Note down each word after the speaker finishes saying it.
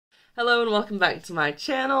Hello and welcome back to my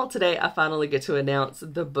channel. Today I finally get to announce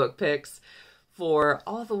the book picks for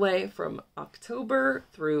all the way from October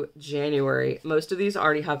through January. Most of these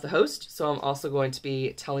already have the host, so I'm also going to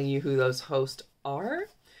be telling you who those hosts are,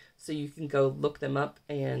 so you can go look them up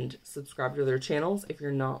and subscribe to their channels if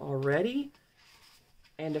you're not already.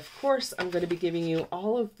 And of course, I'm going to be giving you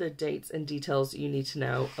all of the dates and details you need to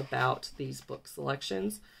know about these book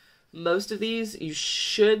selections. Most of these you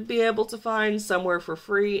should be able to find somewhere for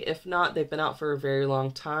free. If not, they've been out for a very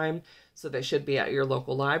long time, so they should be at your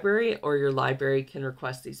local library, or your library can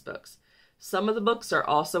request these books. Some of the books are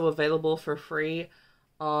also available for free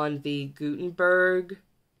on the Gutenberg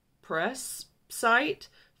Press site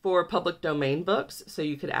for public domain books, so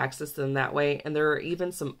you could access them that way. And there are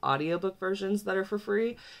even some audiobook versions that are for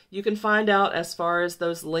free. You can find out as far as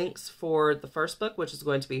those links for the first book, which is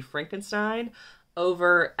going to be Frankenstein,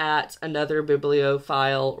 over at Another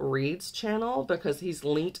Bibliophile Reads channel, because he's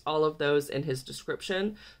linked all of those in his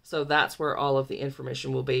description. So that's where all of the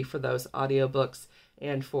information will be for those audiobooks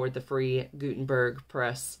and for the free Gutenberg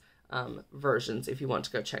Press versions if you want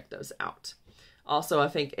to go check those out. Also, I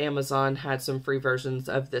think Amazon had some free versions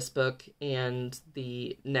of this book and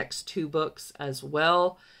the next two books as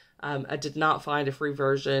well. I did not find a free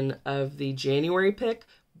version of the January pick,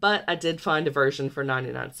 but I did find a version for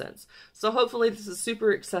 99 cents. So hopefully this is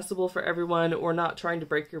super accessible for everyone. We're not trying to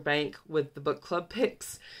break your bank with the book club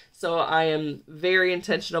picks. So I am very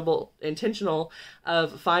intentional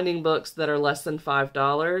of finding books that are less than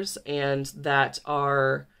 $5 and that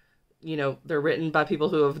are, you know, they're written by people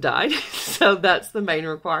who have died. So that's the main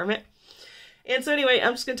requirement. And so anyway,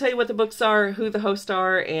 I'm just going to tell you what the books are, who the hosts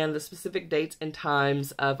are, and the specific dates and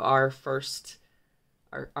times of our first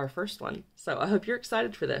one. So I hope you're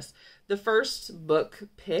excited for this. The first book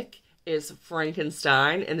pick is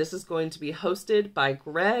Frankenstein, and this is going to be hosted by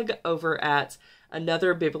Greg over at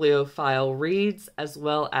Another Bibliophile Reads, as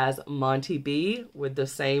well as Monti B with the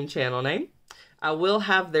same channel name. I will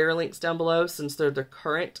have their links down below since they're the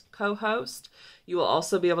current co-host. You will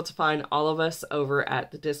also be able to find all of us over at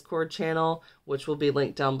the Discord channel, which will be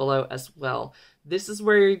linked down below as well. This is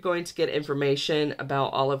where you're going to get information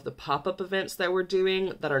about all of the pop-up events that we're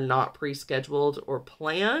doing that are not pre-scheduled or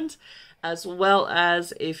planned, as well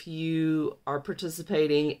as if you are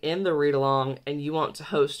participating in the read-along and you want to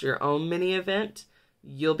host your own mini event,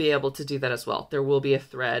 you'll be able to do that as well. There will be a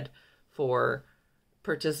thread for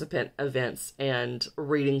participant events and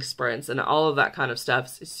reading sprints and all of that kind of stuff,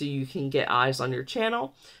 so you can get eyes on your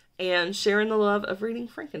channel and sharing the love of reading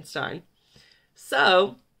Frankenstein.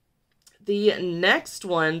 So the next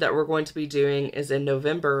one that we're going to be doing is in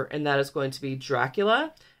November, and that is going to be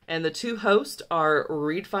Dracula. And the two hosts are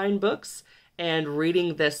Read Fine Books and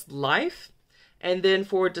Reading This Life. And then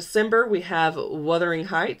for December, we have Wuthering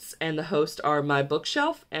Heights, and the hosts are My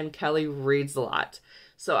Bookshelf and Kelly Reads a Lot.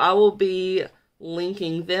 So I will be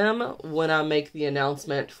linking them when I make the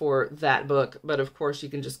announcement for that book, but of course you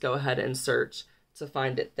can just go ahead and search to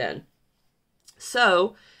find it then.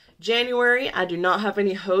 So January, I do not have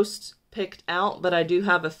any hosts picked out, but I do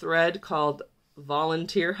have a thread called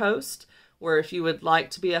Volunteer Host, where if you would like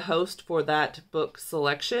to be a host for that book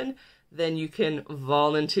selection, then you can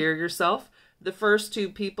volunteer yourself. The first two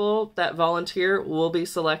people that volunteer will be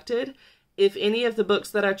selected. If any of the books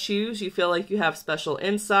that I choose, you feel like you have special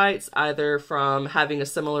insights, either from having a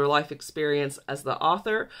similar life experience as the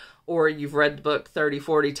author, or you've read the book 30,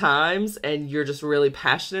 40 times and you're just really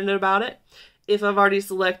passionate about it. If I've already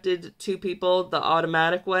selected two people the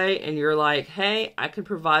automatic way and you're like, hey, I can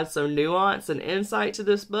provide some nuance and insight to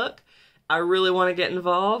this book, I really want to get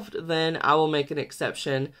involved, then I will make an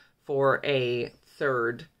exception for a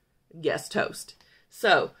third guest host.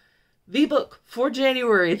 So the book for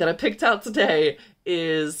January that I picked out today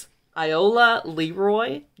is Iola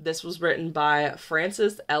Leroy. This was written by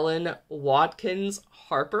Frances Ellen Watkins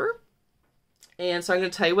Harper. And so I'm going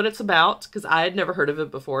to tell you what it's about, because I had never heard of it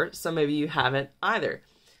before, so maybe you haven't either.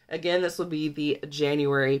 Again, this will be the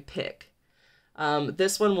January pick.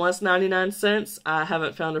 This one was 99 cents. I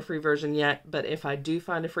haven't found a free version yet, but if I do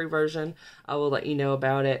find a free version, I will let you know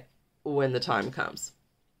about it when the time comes.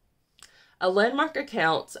 A landmark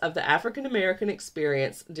account of the African American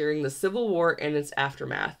experience during the Civil War and its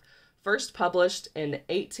aftermath. First published in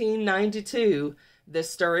 1892, this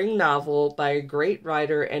stirring novel by a great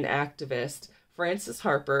writer and activist, Frances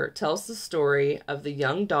Harper, tells the story of the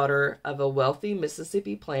young daughter of a wealthy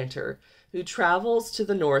Mississippi planter who travels to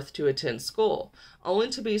the North to attend school, only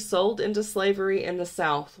to be sold into slavery in the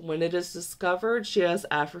South when it is discovered she has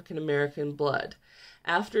African American blood.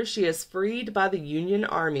 After she is freed by the Union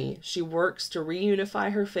Army, she works to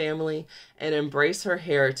reunify her family and embrace her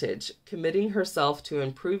heritage, committing herself to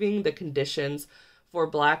improving the conditions for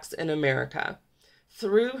Blacks in America.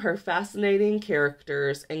 Through her fascinating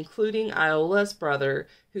characters, including Iola's brother,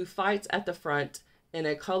 who fights at the front in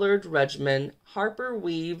a colored regiment, Harper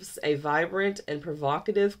weaves a vibrant and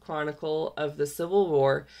provocative chronicle of the Civil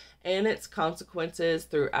War and its consequences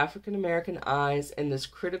through African American eyes in this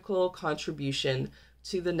critical contribution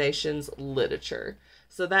to the nation's literature.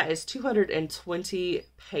 So that is 220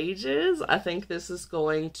 pages. I think this is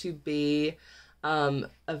going to be a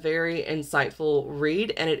very insightful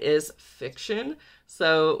read, and it is fiction.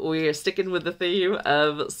 So we are sticking with the theme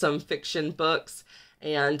of some fiction books,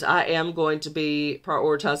 and I am going to be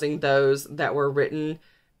prioritizing those that were written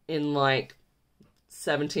in like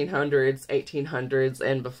 1700s, 1800s,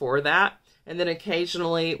 and before that. And then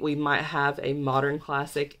occasionally we might have a modern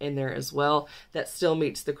classic in there as well that still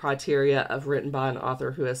meets the criteria of written by an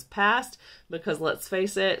author who has passed, because let's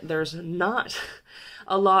face it, there's not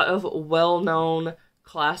a lot of well-known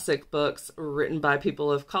classic books written by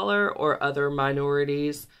people of color or other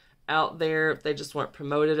minorities out there. They just weren't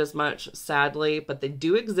promoted as much, sadly, but they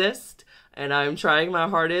do exist, and I'm trying my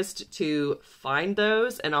hardest to find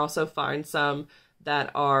those and also find some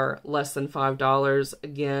that are less than $5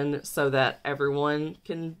 again, so that everyone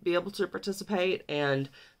can be able to participate and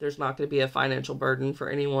there's not going to be a financial burden for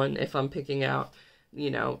anyone if I'm picking out,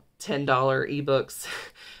 you know, $10 ebooks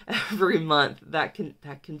every month. That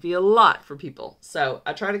can be a lot for people. So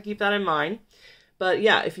I try to keep that in mind. But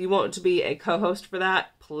yeah, if you want to be a co-host for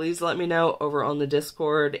that, please let me know over on the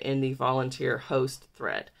Discord in the volunteer host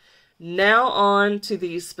thread. Now on to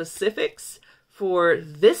the specifics for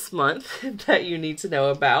this month that you need to know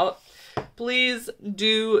about. Please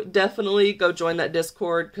do definitely go join that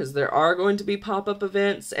Discord, because there are going to be pop-up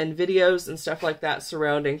events and videos and stuff like that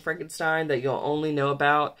surrounding Frankenstein that you'll only know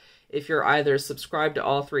about if you're either subscribed to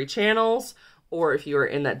all 3 channels or if you are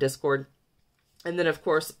in that Discord. And then of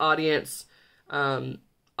course audience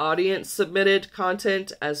submitted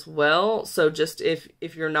content as well. So just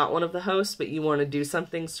if you're not one of the hosts but you want to do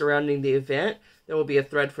something surrounding the event, there will be a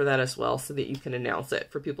thread for that as well so that you can announce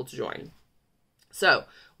it for people to join. So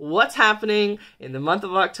what's happening in the month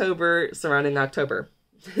of October surrounding October?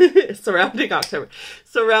 Surrounding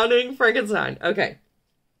Frankenstein. Okay.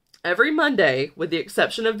 Every Monday, with the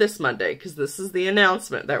exception of this Monday, because this is the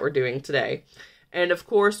announcement that we're doing today. And of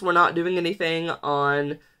course, we're not doing anything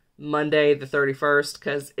on Monday the 31st,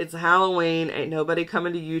 because it's Halloween. Ain't nobody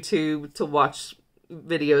coming to YouTube to watch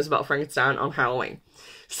videos about Frankenstein on Halloween.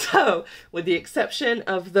 So, with the exception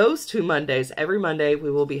of those 2 Mondays, every Monday we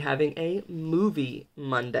will be having a movie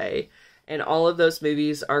Monday. And all of those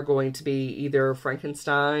movies are going to be either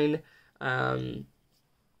Frankenstein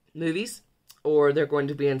movies, or they're going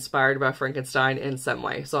to be inspired by Frankenstein in some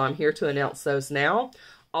way. So I'm here to announce those now.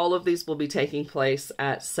 All of these will be taking place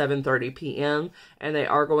at 7:30 p.m. and they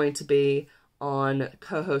are going to be on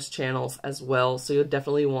co-host channels as well. So you'll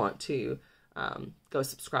definitely want to go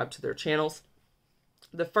subscribe to their channels.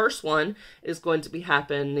 The first one is going to be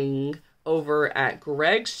happening over at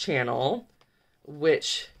Greg's channel,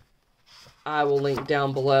 which I will link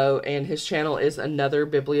down below, and his channel is Another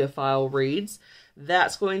Bibliophile Reads.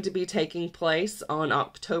 That's going to be taking place on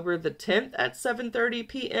October the 10th at 7:30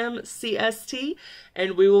 p.m. CST,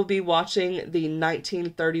 and we will be watching the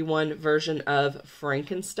 1931 version of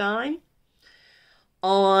Frankenstein.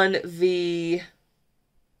 On the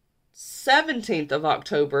 17th of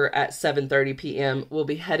October at 7:30 p.m. we'll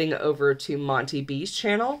be heading over to Monti B's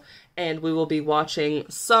channel, and we will be watching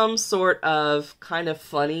some sort of kind of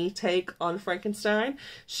funny take on Frankenstein.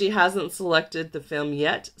 She hasn't selected the film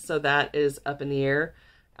yet, so that is up in the air.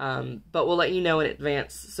 But we'll let you know in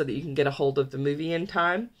advance so that you can get a hold of the movie in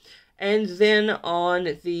time. And then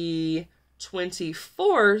on the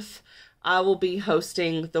 24th, I will be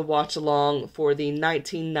hosting the watch-along for the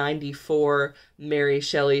 1994 Mary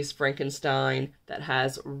Shelley's Frankenstein that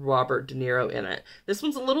has Robert Dinero in it. This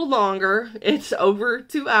one's a little longer. It's over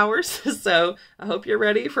 2 hours, so I hope you're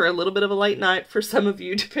ready for a little bit of a late night for some of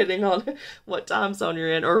you, depending on what time zone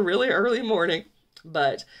you're in, or really early morning.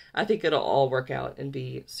 But I think it'll all work out and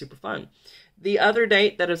be super fun. The other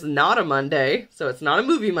date that is not a Monday, so it's not a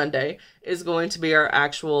movie Monday, is going to be our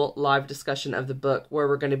actual live discussion of the book, where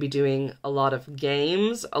we're going to be doing a lot of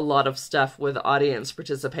games, a lot of stuff with audience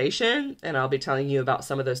participation, and I'll be telling you about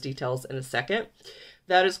some of those details in a second.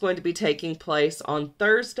 That is going to be taking place on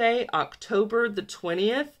Thursday, October the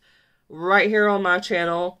 20th, right here on my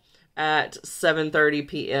channel at 7:30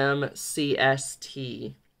 p.m.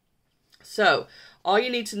 CST. So, all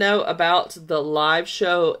you need to know about the live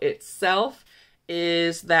show itself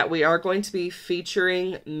is that we are going to be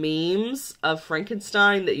featuring memes of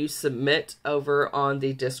Frankenstein that you submit over on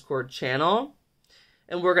the Discord channel.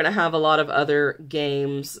 And we're going to have a lot of other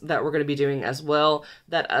games that we're going to be doing as well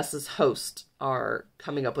that us as hosts are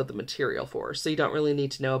coming up with the material for. So you don't really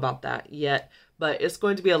need to know about that yet, but it's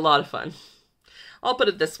going to be a lot of fun. I'll put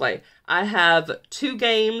it this way. I have 2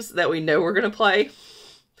 games that we know we're going to play.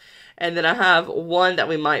 And then I have 1 that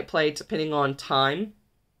we might play depending on time.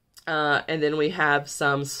 And then we have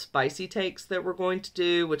some spicy takes that we're going to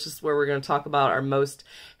do, which is where we're going to talk about our most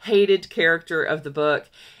hated character of the book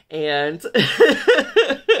and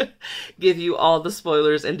give you all the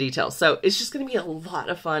spoilers and details. So it's just going to be a lot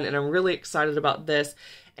of fun, and I'm really excited about this.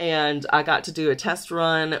 And I got to do a test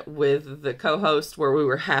run with the co-host where we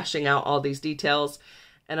were hashing out all these details.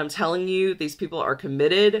 And I'm telling you, these people are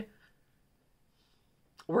committed.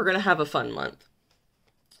 We're going to have a fun month.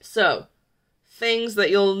 So, things that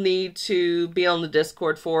you'll need to be on the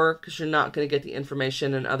Discord for, because you're not going to get the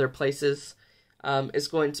information in other places, is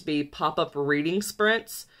going to be pop-up reading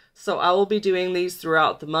sprints. So I will be doing these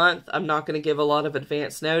throughout the month. I'm not going to give a lot of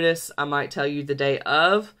advance notice. I might tell you the day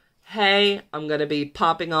of, hey, I'm going to be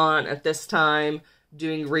popping on at this time,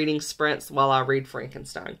 doing reading sprints while I read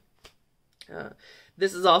Frankenstein.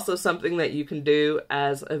 This is also something that you can do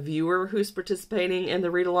as a viewer who's participating in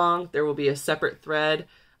the read-along. There will be a separate thread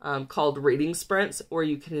called reading sprints, where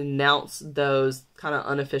you can announce those kind of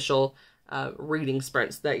unofficial reading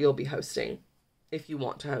sprints that you'll be hosting if you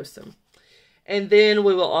want to host them. And then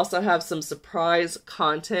we will also have some surprise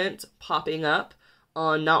content popping up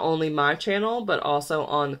on not only my channel, but also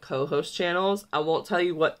on co-host channels. I won't tell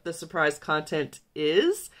you what the surprise content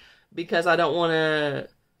is, because I don't want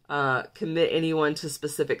to commit anyone to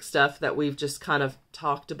specific stuff that we've just kind of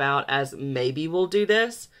talked about as maybe we'll do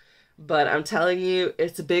this. But I'm telling you,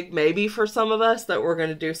 it's a big maybe for some of us that we're going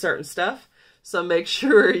to do certain stuff. So make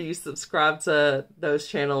sure you subscribe to those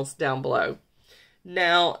channels down below.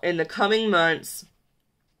 Now, in the coming months,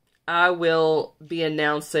 I will be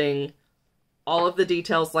announcing all of the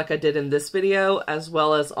details like I did in this video, as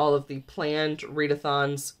well as all of the planned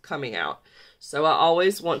readathons coming out. So I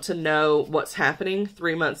always want to know what's happening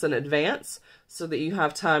 3 months in advance, so that you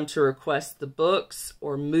have time to request the books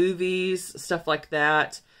or movies, stuff like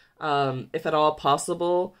that, if at all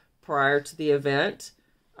possible, prior to the event,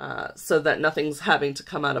 so that nothing's having to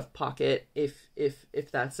come out of pocket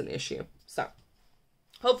if that's an issue. So,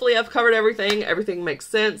 hopefully I've covered everything. Everything makes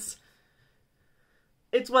sense.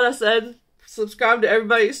 It's what I said. Subscribe to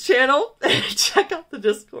everybody's channel and check out the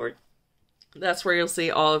Discord. That's where you'll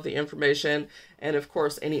see all of the information. And of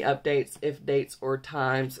course, any updates, if dates or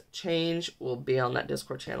times change, will be on that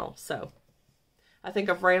Discord channel. So, I think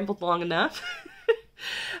I've rambled long enough.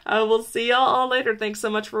 I will see y'all all later. Thanks so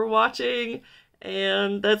much for watching.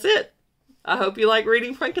 And that's it. I hope you like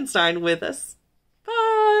reading Frankenstein with us.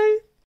 Bye!